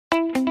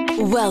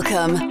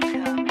Welcome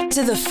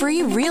to the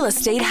Free Real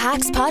Estate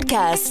Hacks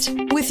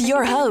Podcast with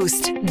your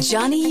host,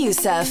 Johnny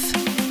Youssef.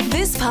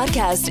 This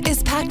podcast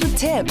is packed with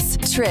tips,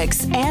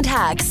 tricks, and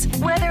hacks.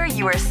 Whether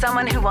you are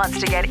someone who wants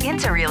to get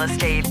into real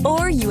estate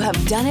or you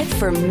have done it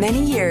for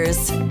many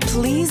years,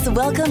 please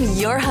welcome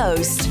your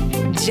host,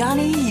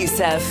 Johnny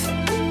Youssef.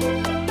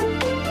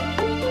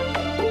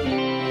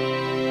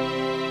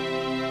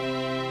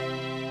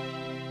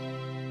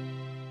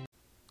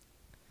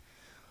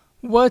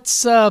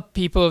 What's up,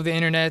 people of the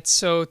internet?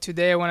 So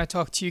today I want to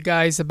talk to you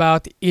guys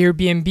about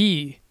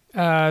Airbnb.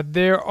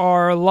 There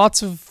are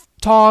lots of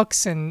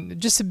talks and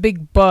just a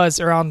big buzz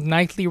around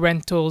nightly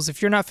rentals.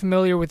 If you're not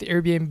familiar with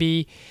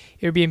Airbnb,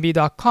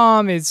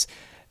 Airbnb.com is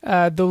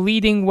the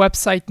leading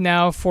website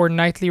now for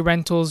nightly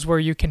rentals where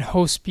you can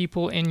host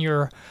people in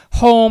your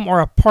home or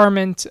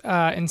apartment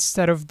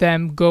instead of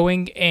them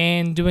going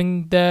and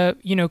doing the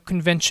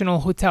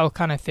conventional hotel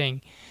kind of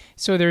thing.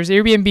 So there's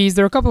Airbnbs.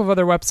 There are a couple of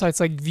other websites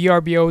like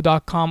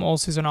vrbo.com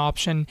also is an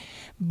option.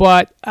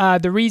 But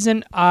the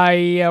reason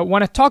I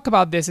want to talk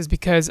about this is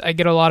because I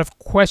get a lot of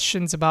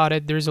questions about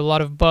it. There's a lot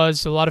of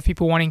buzz, a lot of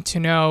people wanting to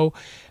know,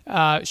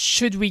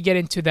 should we get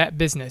into that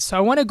business? So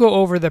I want to go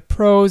over the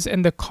pros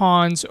and the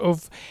cons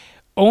of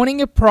owning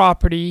a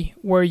property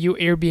where you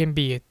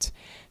Airbnb it.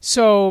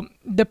 So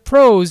the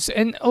pros,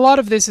 and a lot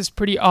of this is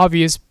pretty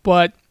obvious,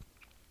 but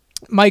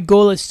my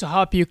goal is to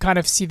help you kind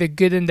of see the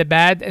good and the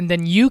bad, and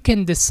then you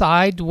can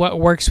decide what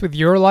works with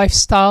your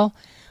lifestyle,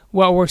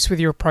 what works with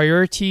your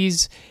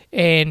priorities,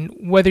 and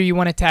whether you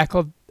want to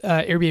tackle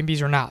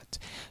Airbnbs or not.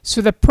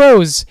 So the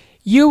pros,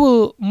 you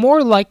will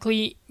more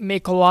likely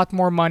make a lot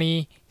more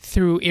money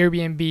through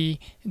Airbnb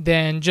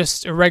than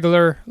just a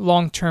regular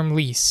long-term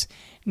lease.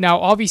 Now,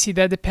 obviously,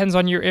 that depends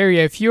on your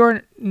area. If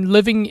you're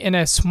living in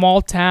a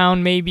small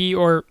town maybe,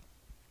 or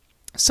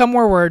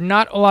somewhere where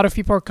not a lot of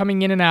people are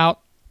coming in and out,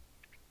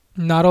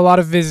 not a lot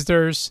of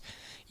visitors,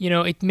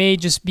 it may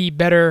just be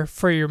better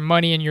for your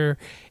money and your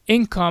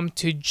income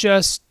to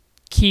just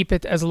keep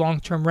it as a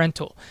long-term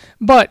rental.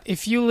 But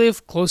if you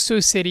live close to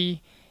a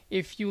city,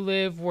 if you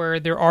live where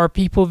there are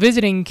people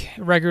visiting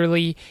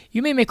regularly,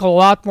 you may make a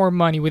lot more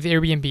money with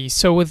Airbnb.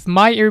 So with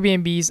my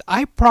Airbnbs,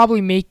 I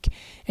probably make,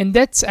 and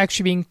that's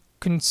actually being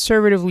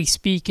conservatively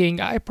speaking,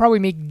 I probably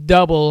make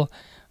double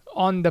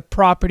on the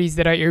properties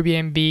that I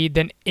Airbnb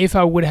than if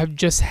I would have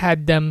just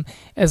had them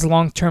as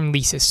long-term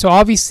leases. So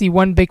obviously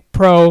one big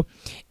pro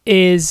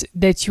is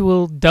that you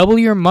will double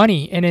your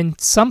money. And in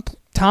some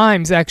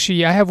times,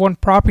 actually, I have one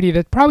property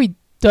that probably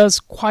does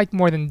quite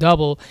more than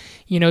double.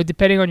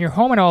 Depending on your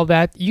home and all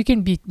that, you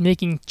can be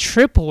making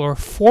triple or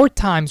 4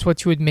 times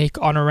what you would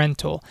make on a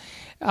rental.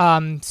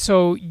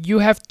 So you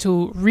have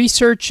to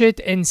research it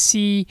and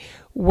see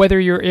whether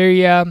your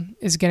area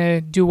is going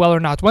to do well or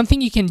not. One thing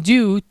you can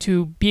do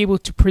to be able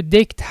to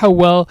predict how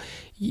well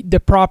the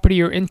property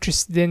you're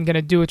interested in going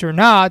to do it or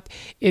not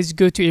is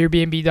go to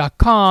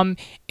airbnb.com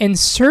and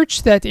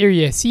search that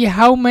area. See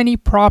how many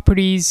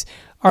properties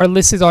are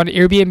listed on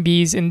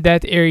Airbnbs in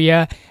that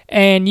area,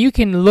 and you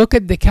can look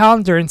at the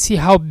calendar and see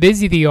how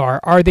busy they are.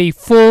 Are they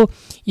full,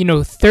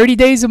 30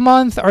 days a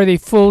month? Are they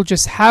full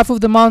just half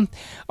of the month?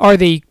 Are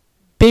they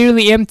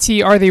barely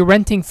empty? Are they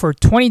renting for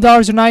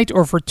 $20 a night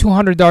or for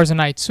 $200 a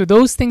night? So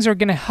those things are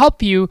going to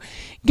help you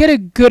get a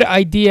good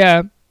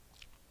idea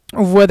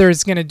of whether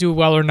it's going to do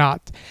well or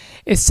not.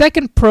 A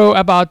second pro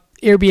about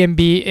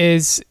Airbnb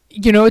is,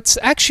 it's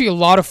actually a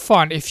lot of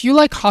fun. If you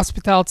like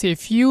hospitality,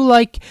 if you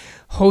like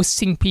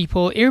hosting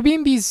people,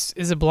 Airbnb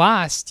is a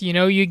blast.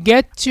 You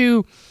get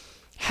to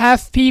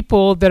have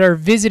people that are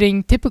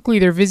visiting. Typically,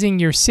 they're visiting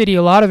your city,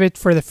 a lot of it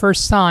for the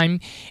first time,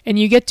 and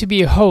you get to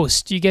be a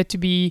host. You get to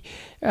be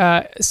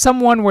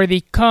someone where they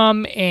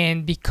come,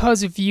 and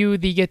because of you,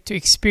 they get to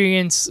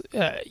experience,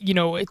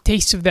 a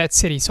taste of that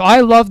city. So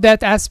I love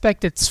that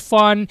aspect. It's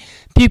fun.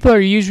 People are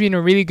usually in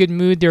a really good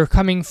mood. They're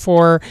coming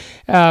for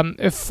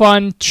a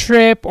fun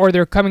trip, or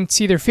they're coming to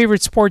see their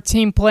favorite sport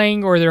team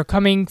playing, or they're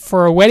coming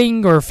for a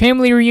wedding or a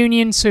family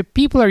reunion. So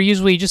people are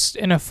usually just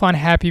in a fun,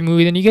 happy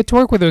mood, and you get to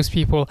work with those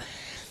people.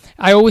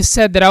 I always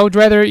said that I would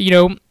rather,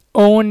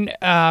 own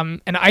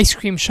an ice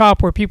cream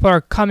shop where people are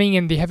coming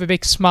and they have a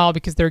big smile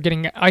because they're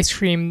getting ice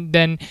cream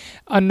than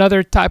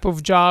another type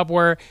of job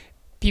where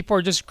people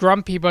are just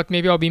grumpy, but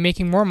maybe I'll be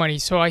making more money.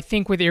 So I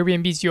think with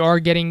Airbnbs, you are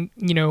getting,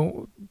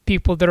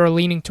 people that are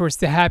leaning towards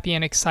the happy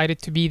and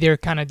excited to be there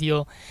kind of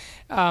deal.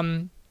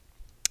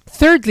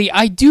 Thirdly,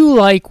 I do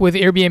like with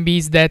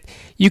Airbnbs that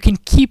you can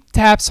keep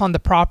tabs on the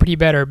property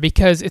better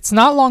because it's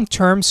not long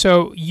term,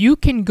 so you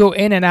can go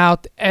in and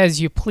out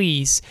as you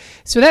please.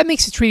 So that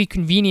makes it really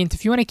convenient.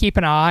 If you want to keep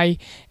an eye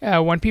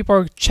when people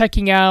are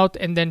checking out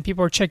and then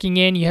people are checking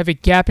in, you have a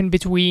gap in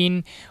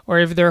between, or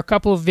if there are a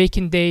couple of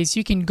vacant days,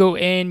 you can go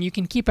in, you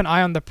can keep an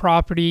eye on the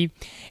property,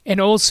 and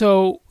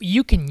also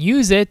you can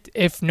use it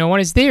if no one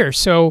is there.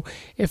 So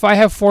if I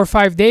have 4 or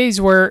 5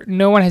 days where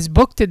no one has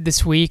booked it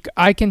this week,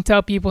 I can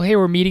tell people, hey,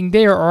 we're meeting meeting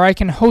there, or I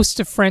can host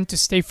a friend to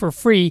stay for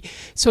free.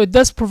 So it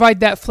does provide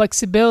that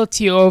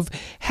flexibility of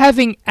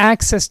having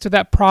access to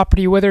that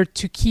property, whether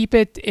to keep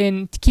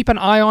an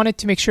eye on it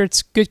to make sure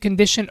it's good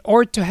condition,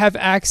 or to have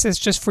access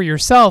just for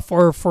yourself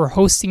or for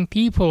hosting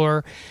people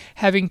or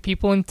having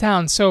people in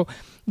town. So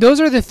those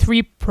are the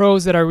three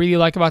pros that I really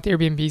like about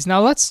Airbnbs.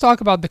 Now let's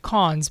talk about the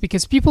cons,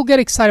 because people get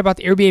excited about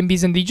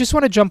Airbnbs and they just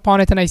want to jump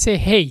on it, and I say,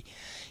 hey,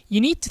 you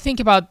need to think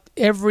about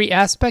every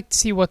aspect to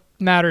see what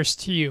matters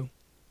to you.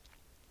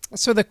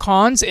 So the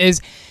cons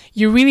is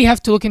you really have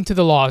to look into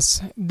the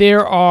laws.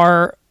 There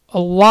are a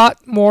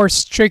lot more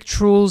strict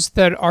rules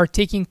that are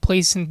taking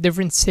place in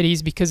different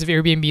cities because of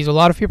Airbnbs. A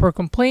lot of people are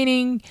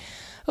complaining.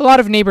 A lot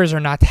of neighbors are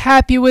not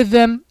happy with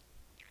them.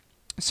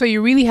 So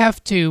you really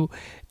have to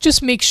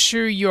just make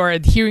sure you are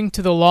adhering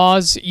to the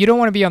laws. You don't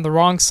want to be on the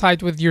wrong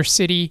side with your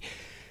city.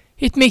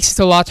 It makes it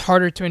a lot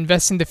harder to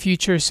invest in the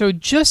future. So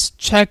just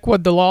check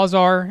what the laws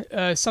are.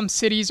 Some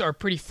cities are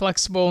pretty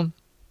flexible.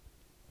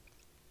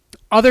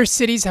 Other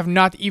cities have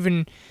not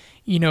even,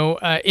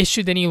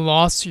 issued any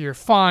laws, so you're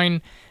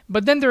fine.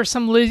 But then there are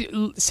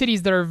some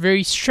cities that are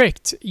very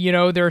strict.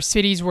 There are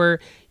cities where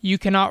you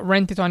cannot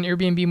rent it on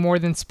Airbnb more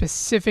than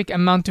specific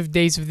amount of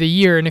days of the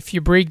year. And if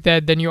you break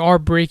that, then you are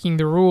breaking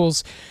the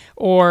rules.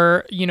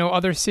 Or,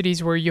 other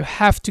cities where you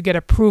have to get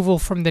approval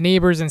from the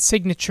neighbors and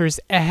signatures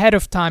ahead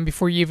of time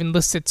before you even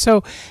list it.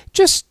 So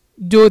just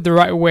do it the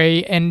right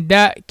way, and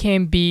that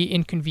can be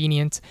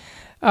inconvenient.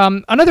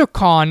 Another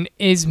con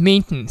is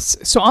maintenance.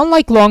 So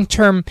unlike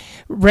long-term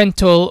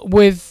rental,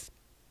 with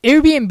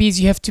Airbnbs,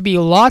 you have to be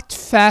a lot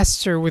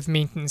faster with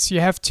maintenance. You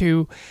have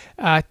to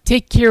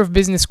take care of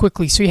business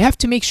quickly. So you have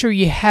to make sure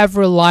you have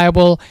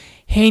reliable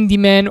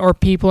handymen or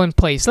people in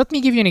place. Let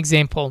me give you an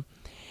example.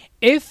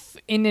 If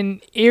in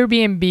an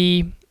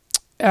Airbnb,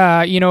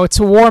 it's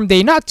a warm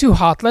day, not too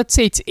hot, let's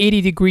say it's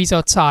 80 degrees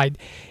outside,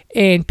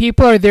 and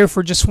people are there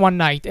for just one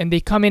night, and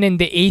they come in and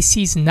the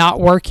AC is not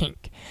working.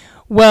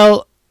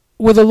 Well,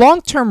 with a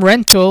long-term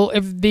rental,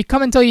 if they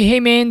come and tell you, hey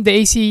man, the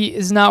AC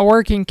is not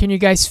working, can you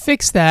guys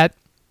fix that?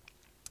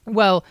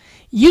 Well,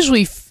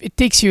 usually it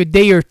takes you a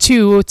day or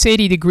two. It's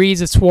 80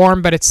 degrees, it's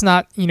warm, but it's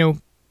not,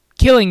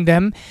 killing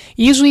them.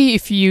 Usually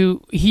if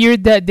you hear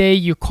that day,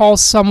 you call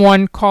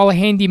a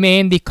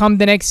handyman, they come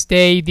the next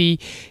day,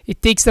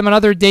 it takes them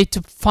another day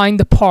to find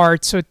the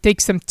part, so it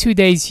takes them 2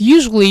 days.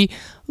 Usually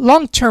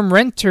long-term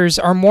renters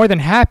are more than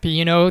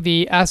happy.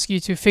 They ask you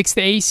to fix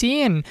the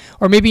AC,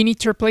 or maybe you need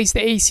to replace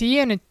the AC,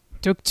 and it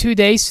took 2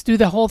 days to do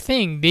the whole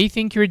thing. They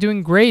think you're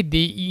doing great.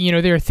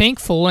 They're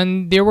thankful,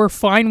 and they were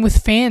fine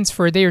with fans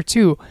for a day or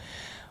two.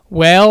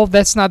 Well,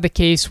 that's not the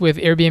case with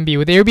Airbnb.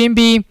 With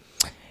Airbnb,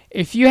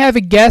 if you have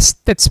a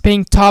guest that's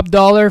paying top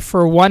dollar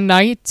for one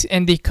night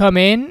and they come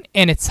in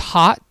and it's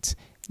hot,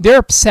 they're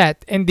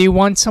upset and they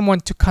want someone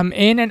to come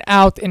in and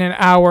out in an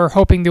hour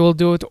hoping they will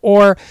do it.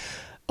 Or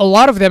a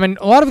lot of them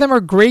are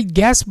great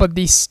guests, but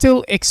they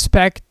still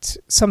expect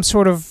some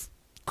sort of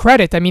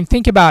credit. I mean,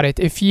 think about it.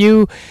 If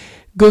you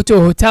go to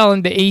a hotel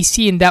and the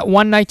AC, and that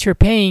one night you're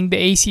paying, the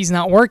AC is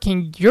not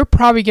working, you're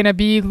probably going to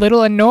be a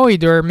little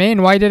annoyed, or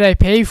man, why did I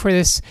pay for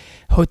this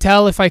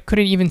hotel if I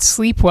couldn't even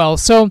sleep well?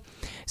 So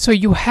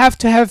you have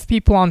to have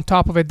people on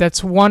top of it.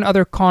 That's one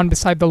other con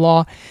beside the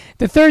law.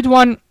 The third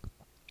one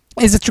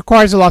is it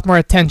requires a lot more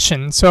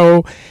attention.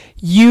 So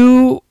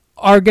you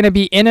are going to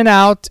be in and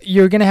out.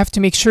 You're going to have to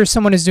make sure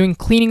someone is doing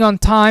cleaning on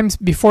time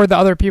before the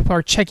other people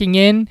are checking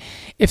in.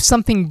 If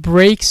something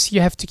breaks,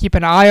 you have to keep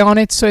an eye on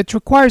it. So it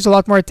requires a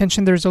lot more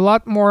attention. There's a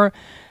lot more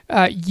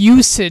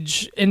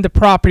usage in the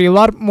property, a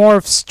lot more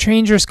of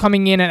strangers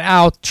coming in and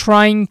out,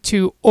 trying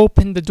to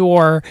open the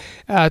door,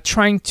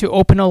 trying to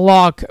open a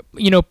lock,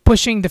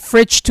 pushing the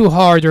fridge too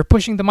hard or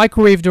pushing the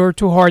microwave door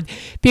too hard.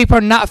 People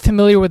are not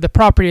familiar with the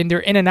property and they're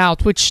in and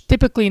out, which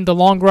typically in the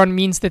long run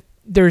means that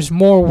there's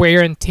more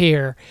wear and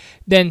tear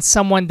than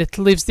someone that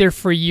lives there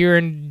for a year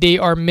and they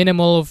are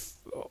minimal of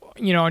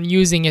on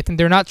using it, and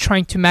they're not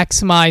trying to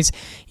maximize.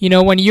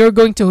 When you're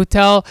going to a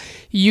hotel,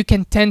 you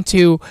can tend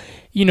to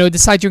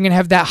decide you're going to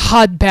have that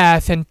hot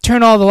bath and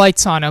turn all the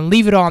lights on and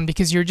leave it on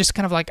because you're just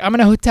kind of like, I'm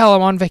in a hotel,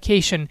 I'm on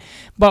vacation.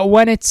 But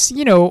when it's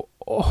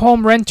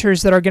home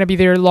renters that are going to be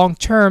there long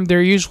term,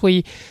 they're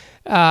usually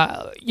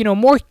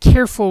more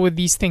careful with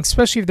these things,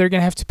 especially if they're going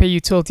to have to pay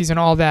utilities and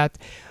all that.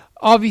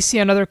 Obviously,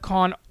 another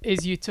con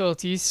is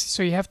utilities.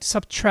 So you have to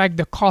subtract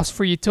the cost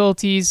for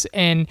utilities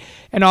and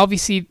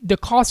obviously the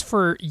cost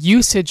for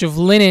usage of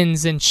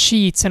linens and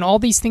sheets and all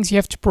these things you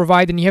have to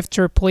provide, and you have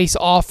to replace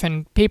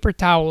often paper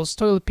towels,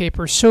 toilet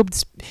paper,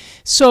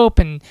 soap,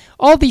 and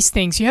all these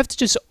things. You have to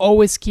just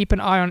always keep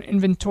an eye on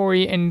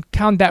inventory and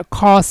count that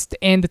cost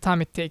and the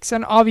time it takes.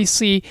 And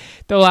obviously,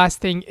 the last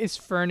thing is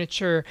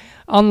furniture.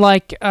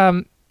 Unlike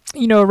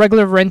a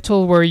regular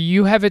rental where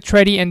you have it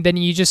ready and then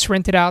you just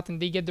rent it out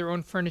and they get their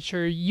own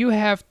furniture, you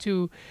have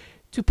to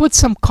put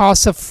some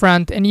costs up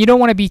front, and you don't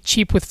want to be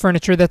cheap with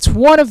furniture. That's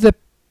one of the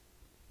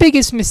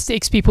biggest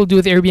mistakes people do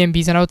with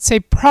Airbnbs, and I would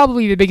say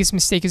probably the biggest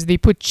mistake is they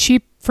put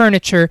cheap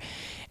furniture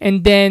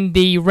and then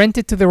they rent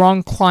it to the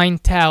wrong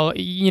clientele.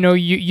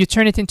 You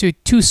turn it into a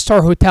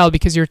 2-star hotel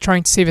because you're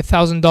trying to save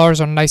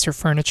 $1,000 on nicer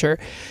furniture.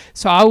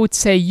 So I would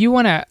say you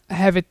want to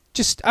have it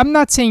I'm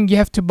not saying you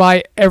have to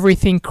buy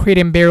everything Crate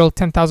and Barrel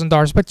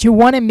 $10,000, but you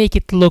want to make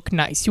it look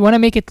nice. You want to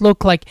make it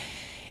look like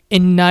a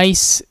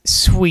nice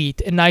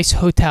suite, a nice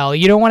hotel.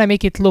 You don't want to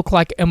make it look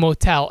like a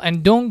motel.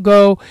 And don't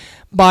go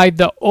by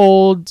the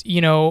old,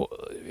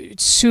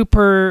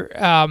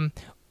 super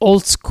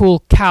old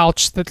school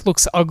couch that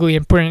looks ugly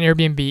and put in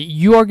Airbnb.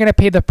 You are going to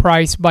pay the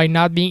price by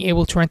not being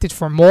able to rent it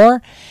for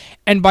more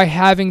and by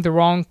having the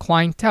wrong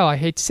clientele. I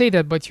hate to say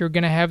that, but you're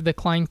going to have the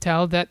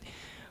clientele that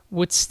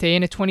would stay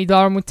in a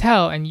 $20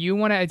 motel, and you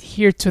want to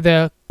adhere to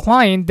the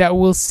client that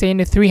will stay in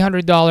a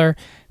 $300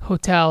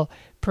 hotel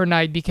per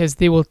night, because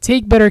they will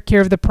take better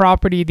care of the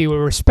property, they will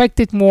respect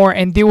it more,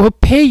 and they will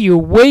pay you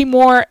way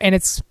more, and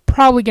it's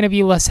probably going to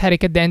be less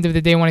headache at the end of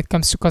the day when it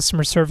comes to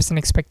customer service and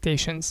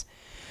expectations.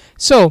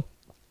 So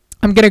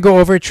I'm going to go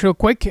over it real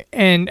quick,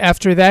 and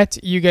after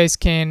that you guys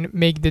can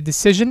make the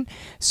decision.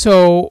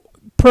 So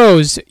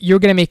pros, you're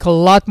going to make a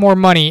lot more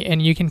money,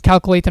 and you can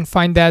calculate and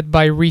find that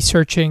by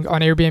researching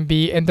on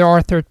Airbnb, and there are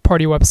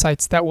third-party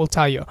websites that will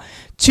tell you.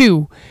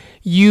 2,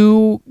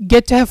 you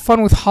get to have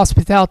fun with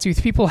hospitality,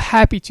 with people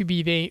happy to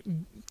be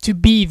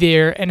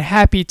there and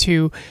happy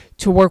to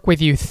work with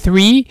you.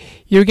 3,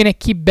 you're going to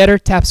keep better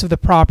tabs of the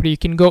property. You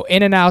can go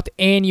in and out,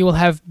 and you will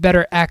have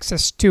better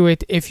access to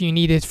it if you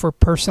need it for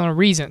personal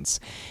reasons.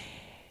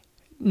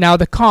 Now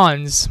the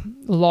cons,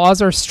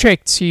 laws are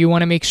strict, so you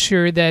want to make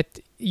sure that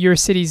your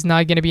city is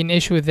not going to be an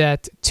issue with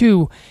that.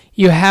 2,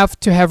 you have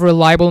to have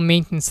reliable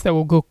maintenance that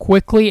will go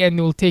quickly and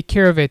will take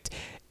care of it.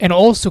 And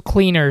also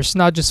cleaners,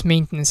 not just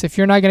maintenance. If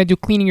you're not going to do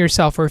cleaning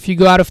yourself, or if you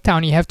go out of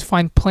town, you have to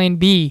find plan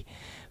B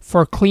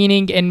for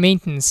cleaning and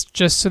maintenance,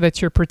 just so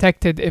that you're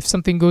protected if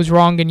something goes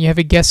wrong and you have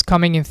a guest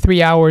coming in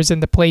 3 hours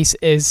and the place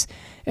is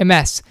a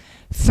mess.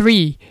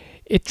 3,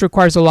 it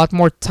requires a lot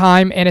more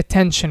time and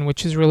attention,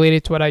 which is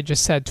related to what I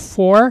just said.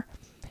 4,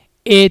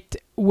 it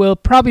will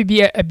probably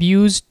be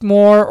abused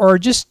more, or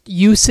just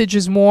usage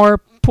is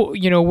more,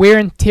 wear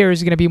and tear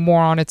is going to be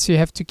more on it, so you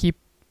have to keep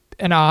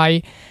an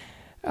eye.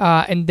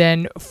 And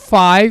then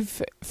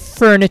 5,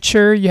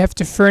 furniture, you have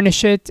to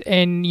furnish it,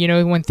 and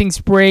when things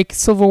break,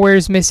 silverware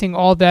is missing,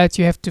 all that,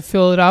 you have to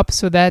fill it up,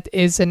 so that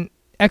is an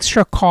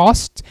extra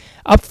cost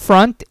up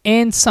front,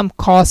 and some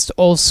cost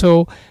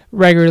also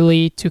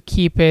regularly to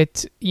keep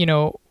it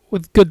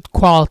with good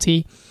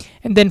quality.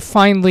 And then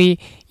finally,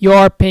 you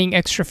are paying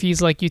extra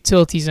fees like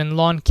utilities and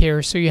lawn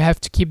care, so you have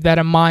to keep that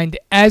in mind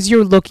as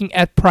you're looking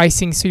at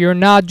pricing, so you're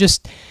not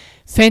just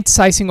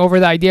fantasizing over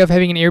the idea of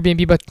having an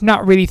Airbnb but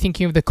not really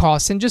thinking of the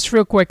costs. And just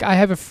real quick, I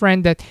have a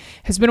friend that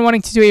has been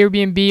wanting to do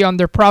Airbnb on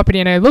their property,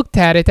 and I looked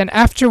at it, and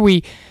after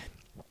we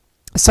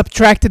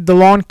subtracted the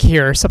lawn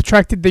care,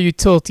 subtracted the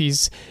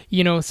utilities,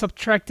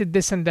 subtracted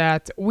this and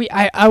that,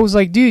 I was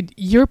like, dude,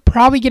 you're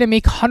probably gonna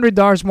make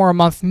 $100 more a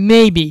month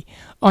maybe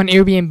on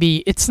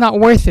Airbnb. It's not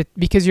worth it,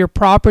 because your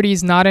property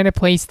is not in a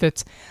place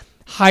that's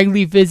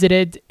highly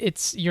visited.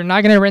 You're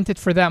not gonna rent it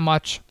for that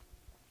much,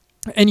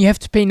 and you have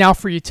to pay now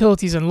for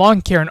utilities and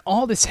lawn care and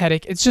all this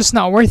headache. It's just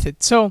not worth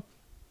it. So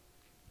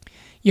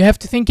you have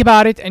to think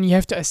about it, and you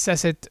have to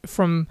assess it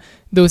from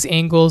those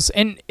angles.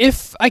 And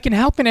if I can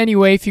help in any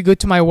way, if you go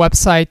to my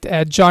website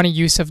at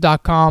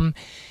johnnyyousef.com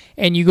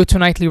and you go to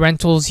Nightly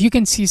Rentals, you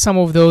can see some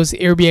of those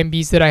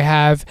Airbnbs that I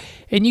have,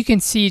 and you can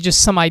see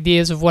just some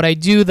ideas of what I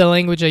do, the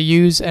language I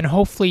use, and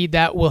hopefully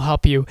that will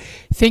help you.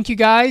 Thank you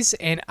guys,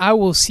 and I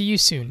will see you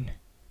soon.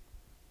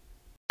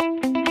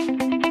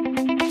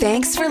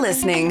 Thanks for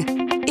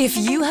listening. If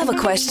you have a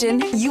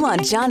question you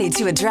want Johnny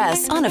to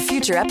address on a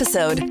future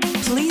episode,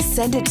 please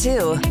send it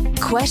to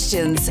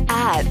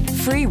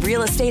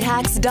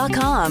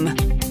questions@freerealestatehacks.com.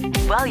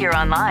 While you're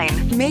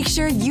online, make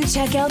sure you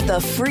check out the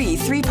free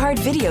 3-part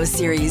video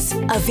series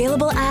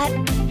available at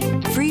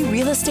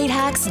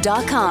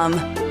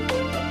freerealestatehacks.com.